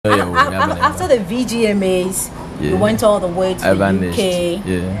the VGMAs, you went all the way to the UK.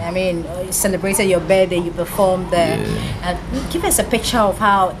 Yeah. I mean, you celebrated your birthday, you performed there. And give us a picture of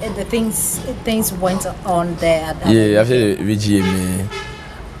how the things went on there. After the VGMA,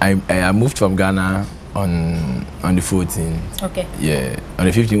 I moved from Ghana on the 14th. Okay. Yeah, on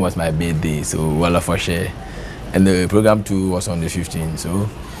the 15th was my birthday, so well for share. And the program too was on the 15th, so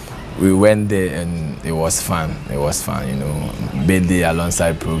we went there and it was fun. It was fun, you know. Birthday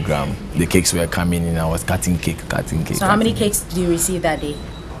alongside program. The cakes were coming in. I was cutting cake. So how many cakes did you receive that day?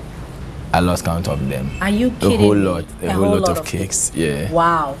 I lost count of them. Are you kidding? A whole lot of cakes. Yeah.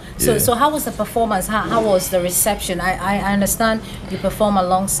 Wow. So how was the performance? How was the reception? I understand you perform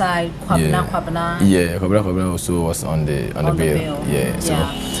alongside Kwabena. Yeah, Kwabena also was on the bill. Yeah.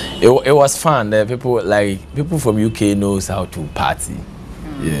 So it was fun. People from UK knows how to party.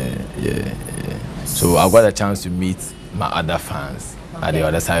 Yeah. So I got a chance to meet my other fans at the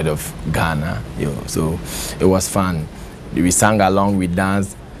other side of Ghana. So it was fun. We sang along, we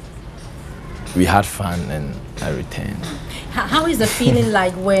danced, we had fun, and I returned. How is the feeling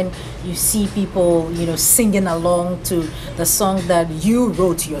like when you see people, singing along to the song that you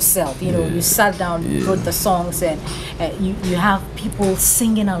wrote yourself? You sat down, wrote the songs, and you have people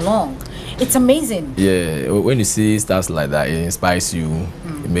singing along. It's amazing. Yeah, when you see stuff like that, it inspires you.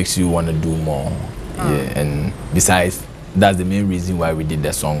 It makes you want to do more. Yeah, and besides, that's the main reason why we did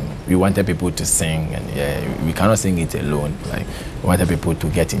the song. We wanted people to sing, and we cannot sing it alone. Like, we wanted people to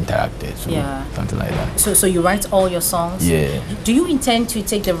get interacted, so something like that. So you write all your songs? Yeah. Do you intend to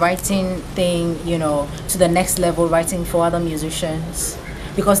take the writing thing, to the next level, writing for other musicians?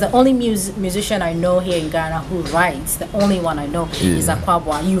 Because the only musician I know here in Ghana who writes, the only one I know, is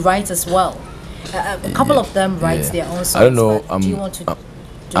Akwabwa. You write as well. A couple of them write their own songs. I don't know. Do you want to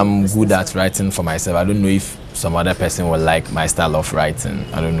I'm good at writing for myself. I don't know if some other person will like my style of writing.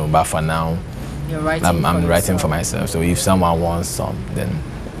 I don't know. But for now, I'm writing for myself. So if someone wants some, then...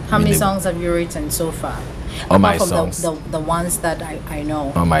 How many songs have you written so far? All my songs. The ones that I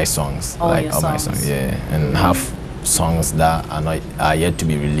know. All my songs. All my songs, yeah. And half songs that are yet to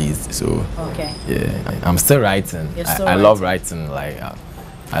be released. So I'm still writing. I love writing.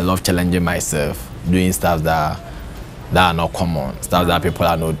 I love challenging myself, doing stuff that are not common, stuff that people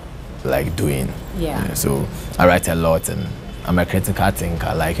are not doing. So I write a lot, and I'm a critical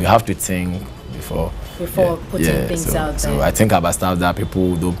thinker. You have to think before putting things out there. So I think about stuff that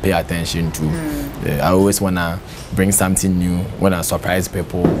people don't pay attention to. I always wanna bring something new, wanna surprise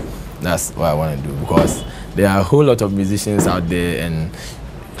people. That's what I want to do, because there are a whole lot of musicians out there, and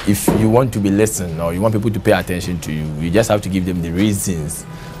if you want to be listened or you want people to pay attention to you, you just have to give them the reasons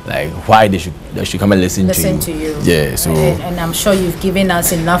why they should come and listen to you. Yeah, so and I'm sure you've given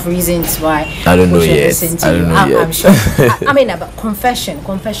us enough reasons why I don't know yet. I'm sure. I mean, about confession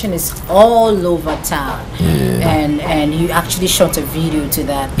is all over town, and you actually shot a video to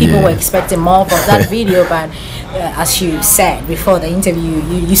that. People were expecting more of that video, but as you said before the interview,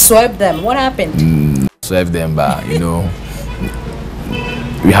 you swept them. What happened? Swept them, but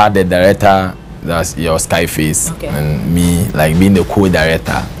we had the director. That's your Skyface, and me being the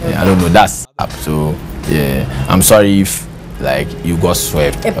co-director. I don't know, that's up. So I'm sorry if you got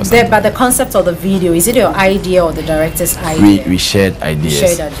swept. But the concept of the video, is it your idea or the director's idea? We shared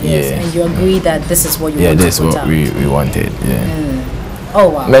ideas. And you agree that this is what you wanted. Yeah, this is what we wanted. Oh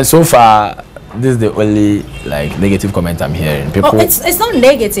wow. But so far, this is the only negative comment I'm hearing. People, it's not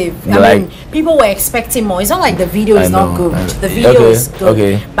negative. I mean, people were expecting more. It's not like the video is not good. The video is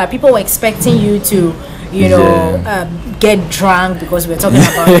good, but people were expecting you to, get drunk, because we're talking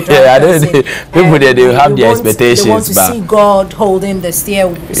about drunk. I don't think people there, they have their expectations. They want to see God holding the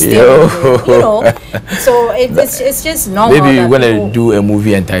stairway. So it's just normal. Maybe we're gonna do a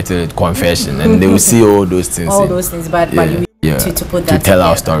movie entitled Confession, and they will see all those things. But you to put that to tell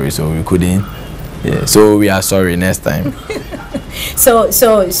our story, so we couldn't. So we are sorry next time. So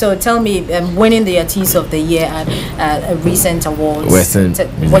tell me, winning the Artist of the Year at a recent awards, Western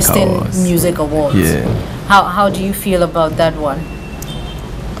Music Awards. How do you feel about that one?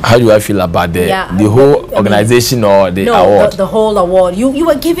 How do I feel about the whole organization or the award? The whole award. You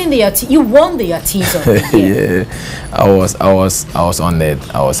were given you won the Artist of the Year. I was honored.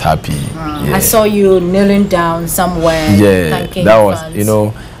 I was happy. I saw you kneeling down somewhere. Thanking that was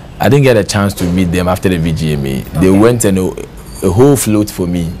fans. I didn't get a chance to meet them after the VGMA. They went and a whole float for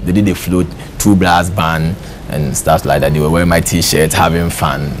me. They did a float, 2 brass band and stuff like that. They were wearing my t-shirts, having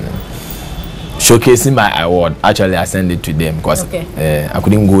fun, showcasing my award. Actually, I sent it to them because I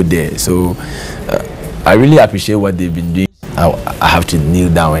couldn't go there. So I really appreciate what they've been doing. I have to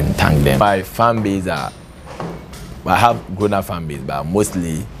kneel down and thank them. My fan base I have grown-up fan base, but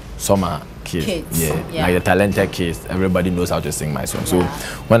mostly some are kids. Yeah, like the talented kids. Everybody knows how to sing my song. So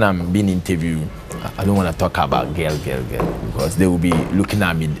when I'm being interviewed, I don't want to talk about girl, because they will be looking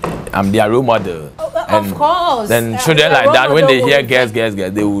at me. I'm their role model. Of course. Then children like that, when they hear girls,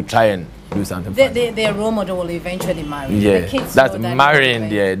 they will try and do something. Their role model will eventually marry. Yeah, the kids that's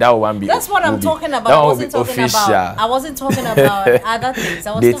marrying. Yeah, that one be. That's what I'm talking about. I wasn't talking about other things.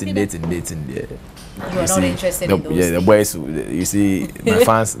 I was dating. Yeah. You are not interested in those things. The boys. You see, my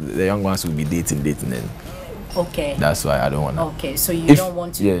fans, the young ones will be dating, and. Okay. That's why I don't want to. Okay, so you don't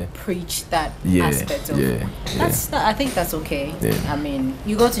want to preach that aspect of. I think that's okay. Yeah. I mean,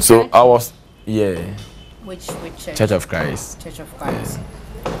 you go to church. So I was. Which church? Church of Christ. Church of Christ.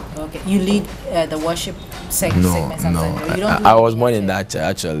 Yeah. Okay. You lead the worship segment. No. I was born in that church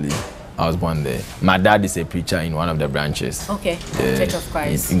actually. I was born there. My dad is a preacher in one of the branches. Okay. Church of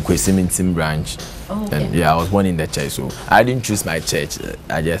Christ. In Kwesimintim branch. Oh, okay. And I was born in the church, so I didn't choose my church.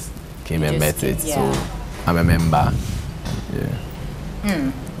 I just came and met it. Yeah. So I'm a member.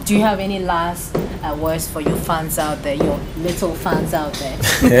 Yeah. Do you have any last words for your fans out there, your little fans out there?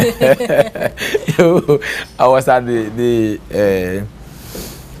 I was at the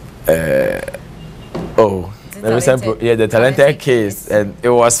talented case, and it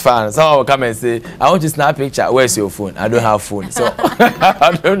was fun. Someone will come and say, "I want to snap a picture. Where's your phone?" I don't have phone, so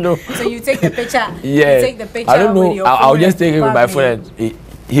I don't know. So you take the picture. Yeah. You take the picture. I don't know. With your phone. I'll just take it with my phone, and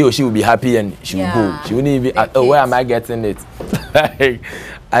he or she will be happy, and she will go. She wouldn't even. Where am I getting it? Like,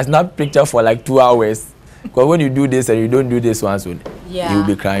 I snap picture for like 2 hours. Because when you do this and you don't do this once, you will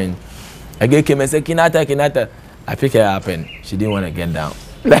be crying. I came and said, Kinaata. I pick her up and she didn't want to get down.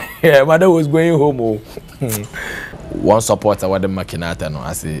 Like, mother was going home. One supporter was the Kinaata. No,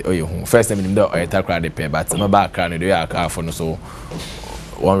 I say, oh, you home. First time in the crowd, but my background, they are car for no so.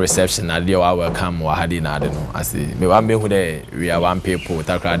 One reception, I did welcome or had in. I don't know. I say, me one me who there we are one people.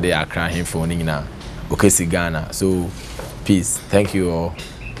 That crowd they are crying for Nina. Okay, Ghana. So, peace. Thank you all.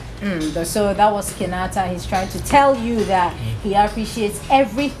 So that was Kinaata. He's trying to tell you that he appreciates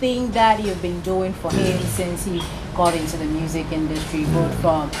everything that you've been doing for him since he got into the music industry, both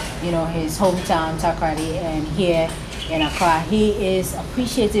from his hometown Takoradi and here in Accra. He is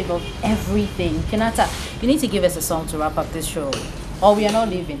appreciative of everything. Kinaata, you need to give us a song to wrap up this show, or we are not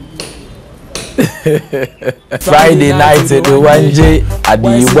leaving. Friday night in the 1J at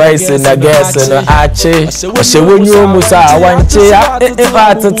the boys in the guest and Ache. She won you Musa 1J. If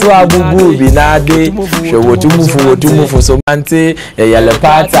I to Abu Binade, she would to move for so Mante, a yellow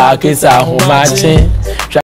part, a kiss, a home matching.